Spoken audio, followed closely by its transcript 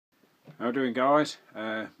How are you doing, guys?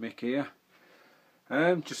 Mick here.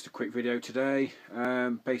 Just a quick video today.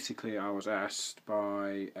 Basically I was asked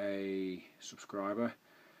by a subscriber,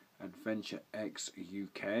 Adventure X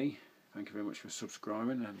UK. Thank you very much for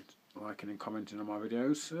subscribing and liking and commenting on my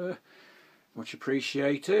videos. Much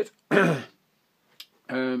appreciated.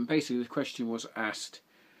 Basically the question was asked,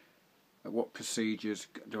 what procedures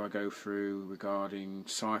do I go through regarding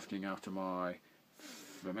siphoning out of my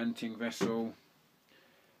fermenting vessel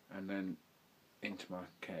and then into my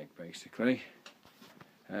keg, basically.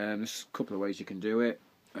 There's a couple of ways you can do it.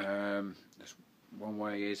 There's one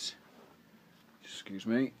way is, excuse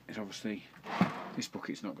me, is obviously this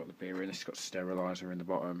bucket's not got the beer in, it's got steriliser in the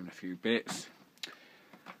bottom and a few bits.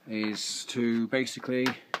 Is to basically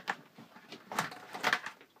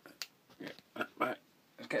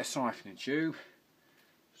get a siphoning tube,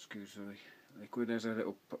 excuse the liquid, there's a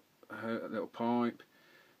little pipe,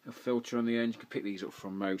 a filter on the end. You can pick these up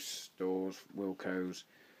from most stores, Wilco's,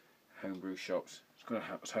 homebrew shops. It's got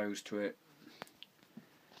a hose to it.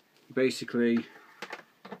 You basically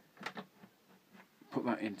put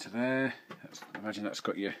that into there. Imagine that's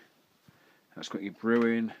got your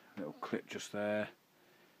brewing, little clip just there.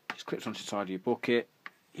 Just clips onto the side of your bucket.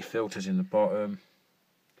 Your filter's in the bottom.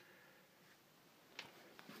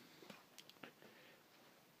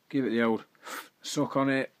 Give it the old suck on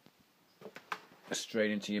it.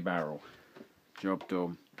 Straight into your barrel. Job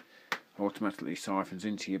done. Automatically siphons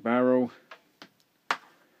into your barrel,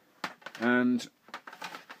 and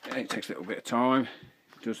it takes a little bit of time.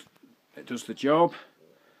 It does the job.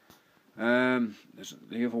 There's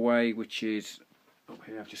the other way, which is up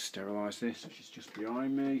here. I've just sterilised this, which is just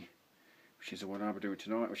behind me, which is the one I'll be doing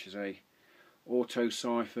tonight, which is a auto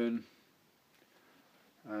siphon.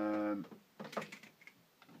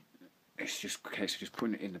 It's just a case of just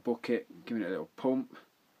putting it in the bucket, giving it a little pump,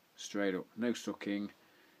 straight up, no sucking,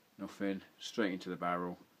 nothing, straight into the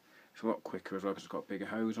barrel. It's a lot quicker as well because it's got a bigger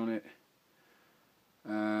hose on it.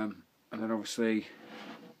 And then obviously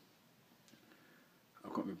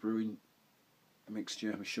I've got my brewing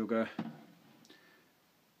mixture, my sugar.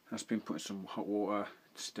 That's been put in some hot water,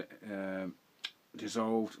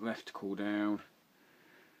 dissolved, left to cool down.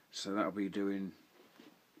 So that'll be doing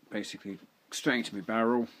basically straight into my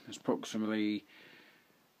barrel. There's approximately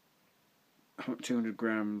 200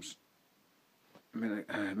 grams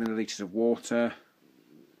millilitres of water,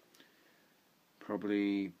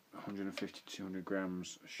 probably 150 to 200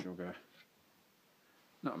 grams of sugar.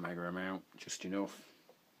 Not a mega amount, just enough.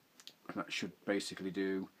 And that should basically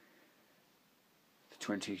do the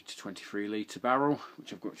 20 to 23 litre barrel,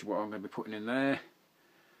 which what I'm going to be putting in there.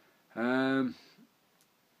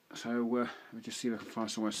 So let me just see if I can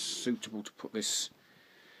find somewhere suitable to put this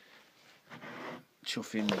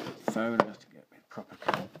chuffing phone. I have to get my proper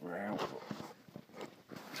camera out.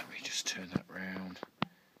 Let me just turn that round.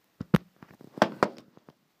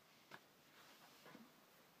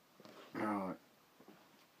 Right,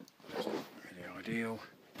 that's not really ideal.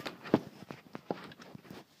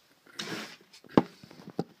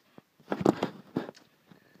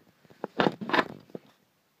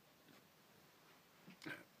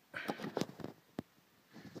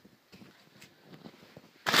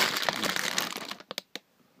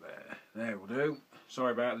 There will do.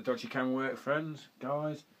 Sorry about the dodgy camera work, friends,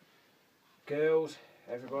 guys, girls,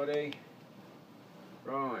 everybody.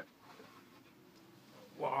 Right,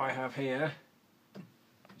 what I have here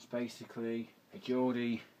is basically a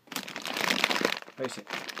Geordie, it's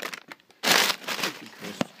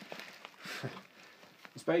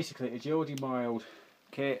basically a Geordie mild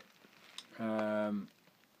kit. I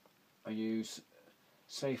use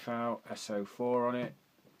Safe Out SO4 on it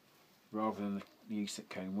rather than the yeast that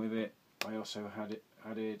came with it. I also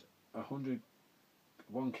added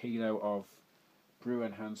 1 kilo of brew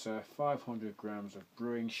enhancer, 500 grams of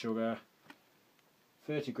brewing sugar,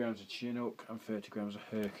 30 grams of Chinook and 30 grams of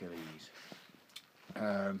Hercules.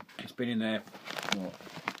 It's been in there what,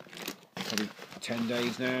 probably 10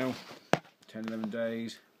 days now, 10-11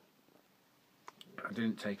 days. I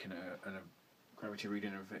didn't take a gravity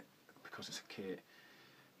reading of it because it's a kit.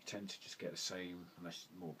 You tend to just get the same, unless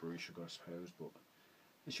more brewing sugar I suppose, but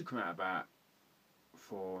it should come out about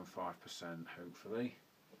 4 and 5% hopefully.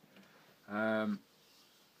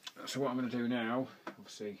 So what I'm going to do now,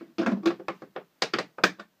 obviously,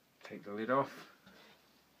 take the lid off.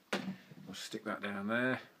 I'll stick that down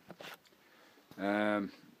there.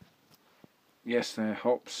 Yes, they're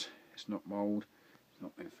hops. It's not mould. It's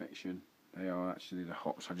not infection. They are actually the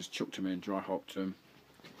hops. I just chucked them in, dry hopped them.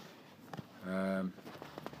 And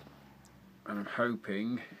I'm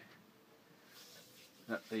hoping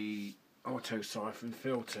that the auto siphon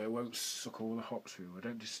filter won't suck all the hops through. I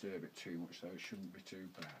don't disturb it too much though, it shouldn't be too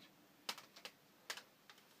bad.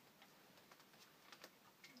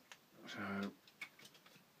 So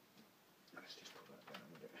let's just put that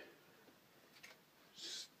down with it.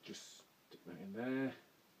 Just stick that in there.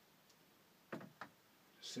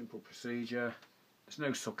 Simple procedure. There's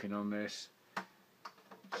no sucking on this.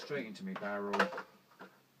 Straight into my barrel.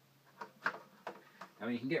 I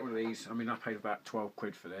mean, you can get one of these. I mean, I paid about 12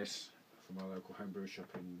 quid for this from my local homebrew shop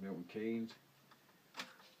in Milton Keynes.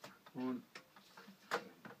 1,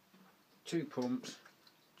 2 pumps,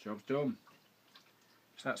 job's done.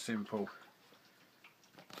 It's that simple.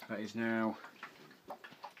 That is now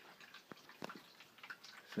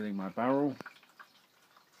filling my barrel.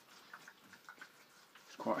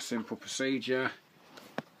 It's quite a simple procedure.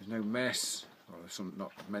 There's no mess. Well, there's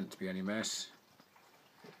not meant to be any mess.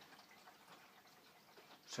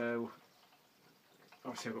 So,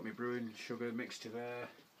 obviously I've got my brewing sugar mixture there.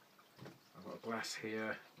 I've got a glass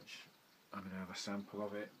here, which I'm going to have a sample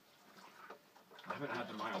of it. I haven't had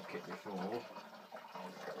the mild kit before.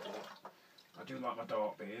 I do like my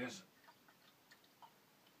dark beers.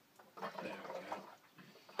 There we go.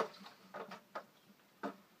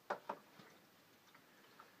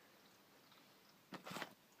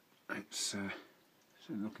 It's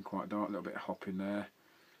looking quite dark, a little bit of hop in there.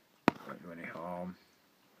 Won't do any harm.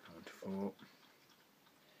 I would have thought.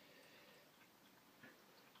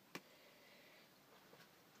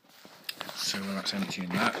 So that's emptying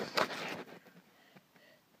that.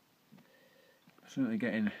 Certainly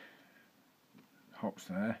getting hops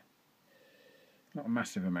there. Not a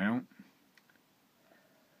massive amount.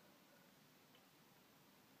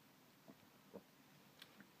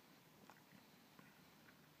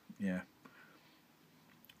 Yeah.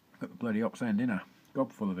 Got the bloody hops then, didn't I?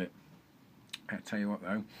 Gob full of it. I'll tell you what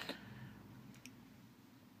though.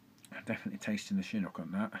 I'm definitely tasting the Chinook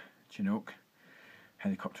on that. Chinook.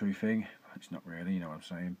 Helicoptery thing. It's not really, you know what I'm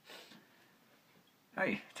saying.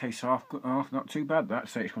 Hey, tastes half good, half not too bad that.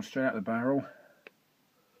 So it's gone straight out of the barrel.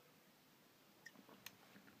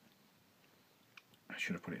 I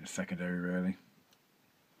should have put it in a secondary really.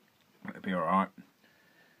 But it'll be alright.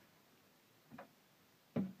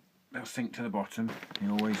 They'll sink to the bottom. They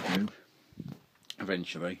always do.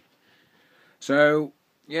 Eventually. So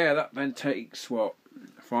yeah, that then takes what,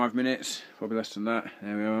 5 minutes, probably less than that.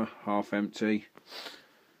 There we are, half empty.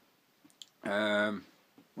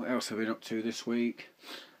 What else have we been up to this week?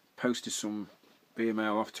 Posted some beer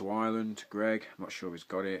mail off to Ireland. Greg, I'm not sure if he's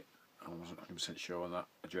got it. I wasn't 100% sure on that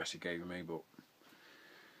address he gave me, but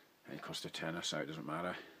it cost a tenner, so it doesn't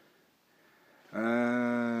matter.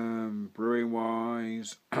 Brewing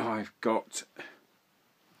wise, I've got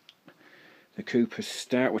the Cooper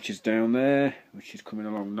Stout, which is down there, which is coming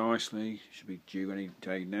along nicely. Should be due any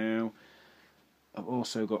day now. I've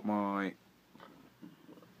also got my,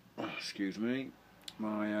 excuse me,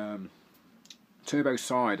 my turbo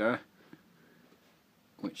cider,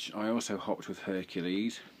 which I also hopped with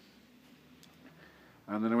Hercules.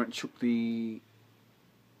 And then I went and chucked the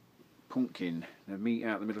pumpkin, the meat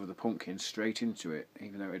out the middle of the pumpkin, straight into it,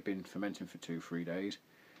 even though it had been fermenting for 2-3 days.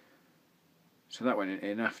 So that went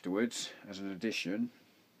in afterwards as an addition.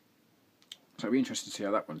 So it'll be interesting to see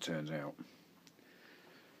how that one turns out.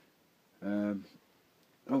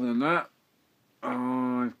 Other than that,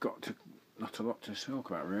 I've got to, not a lot to talk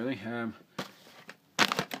about really. I've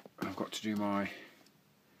got to do my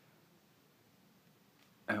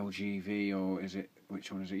LGV, or is it,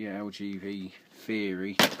 which one is it? Yeah, LGV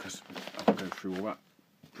theory, because I'll go through all that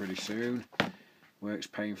pretty soon. Work's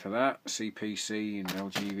paying for that. CPC and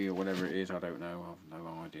LGV or whatever it is, I don't know. I've no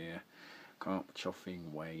idea. Can't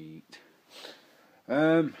chuffing wait.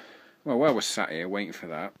 Well, while we're sat here waiting for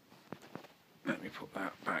that, let me put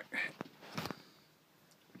that back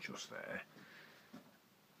just there.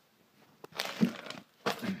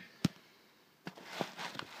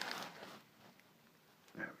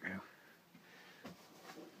 There we go.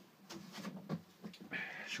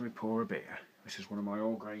 Shall we pour a beer? This is one of my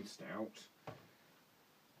all-grain stouts.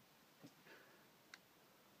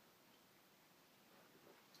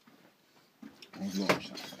 I'll launch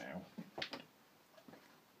that now.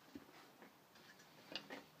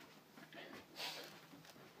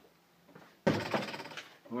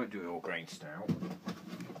 I won't do an all-grain stout.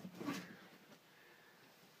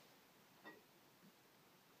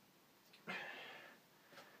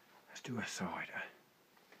 Let's do a cider.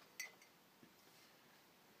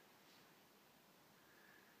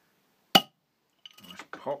 Nice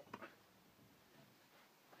pop.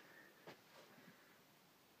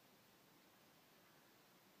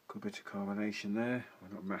 Good bit of carbonation there.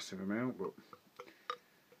 Well, not a massive amount, but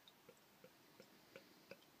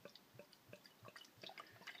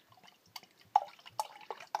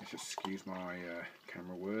Just excuse my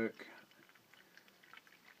camera work.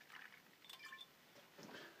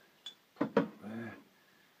 There.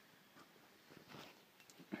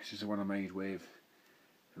 This is the one I made with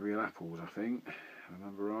the real apples, I think, if I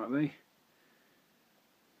remember rightly.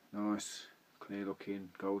 Nice, clear looking,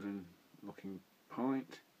 golden looking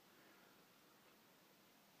pint.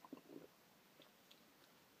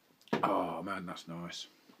 Oh man, that's nice.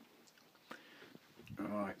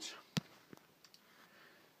 Right.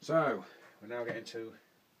 So, we're now getting to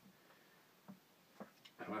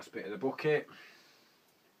the last bit of the bucket.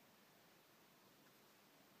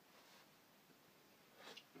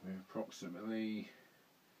 We're approximately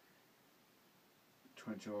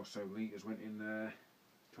 20 or so litres went in there,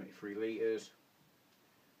 23 litres.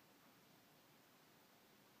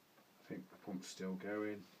 I think the pump's still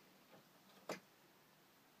going. There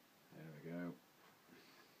we go.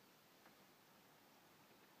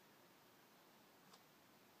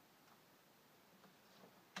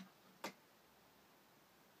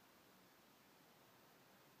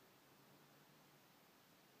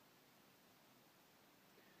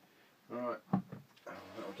 Right,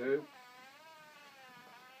 that'll do.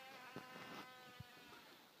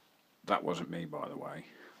 That wasn't me, by the way.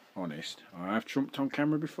 Honest. I have trumped on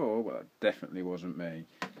camera before, but that definitely wasn't me.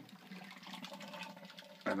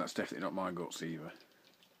 And that's definitely not my guts either.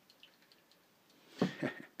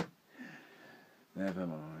 Never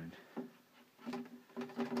mind.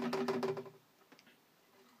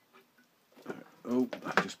 Oh,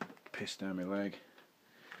 I just pissed down my leg.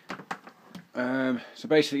 So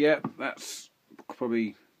basically, yeah, that's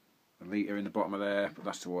probably a litre in the bottom of there, but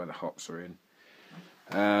that's where the hops are in.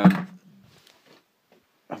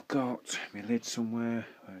 I've got my lid somewhere.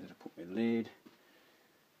 Where did I put my lid?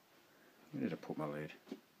 Where did I put my lid?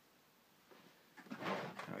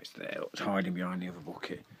 Oh, it's there. It's hiding behind the other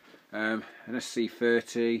bucket. An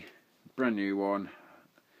SC30, brand new one.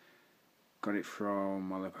 Got it from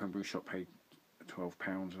my local homebrew shop. Paid £12,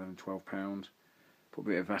 £11, £12. Put a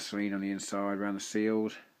bit of Vaseline on the inside around the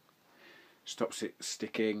seals. Stops it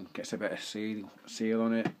sticking. Gets a better seal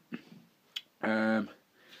on it.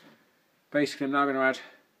 Basically, I'm now going to add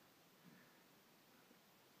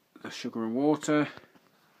the sugar and water.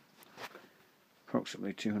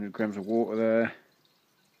 Approximately 200 grams of water there.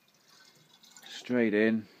 Straight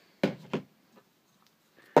in.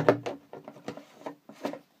 Put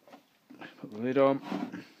the lid on.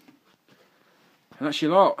 And that's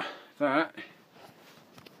your lot. That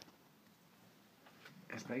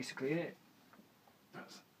is basically it.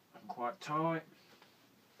 That's quite tight.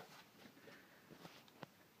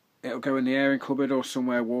 It'll go in the airing cupboard or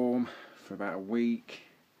somewhere warm for about a week.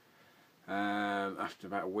 After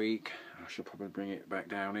about a week, I shall probably bring it back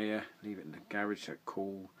down here, leave it in the garage, so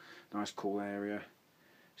cool, nice cool area.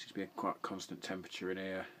 Seems to be a quite constant temperature in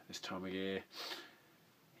here this time of year.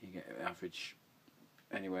 You get an average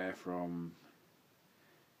anywhere from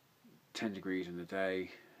 10 degrees in the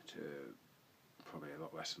day to probably a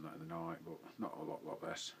lot less than that in the night, but not a lot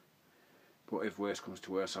less. But if worse comes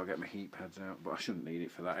to worse, I'll get my heat pads out, but I shouldn't need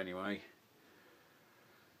it for that anyway.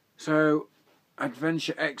 So,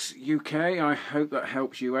 Adventure X UK, I hope that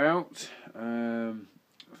helps you out.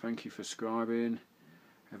 Thank you for subscribing.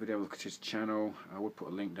 Every day I look at his channel. I would put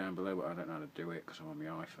a link down below, but I don't know how to do it because I'm on my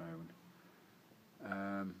iPhone.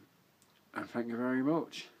 And thank you very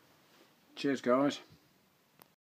much. Cheers, guys.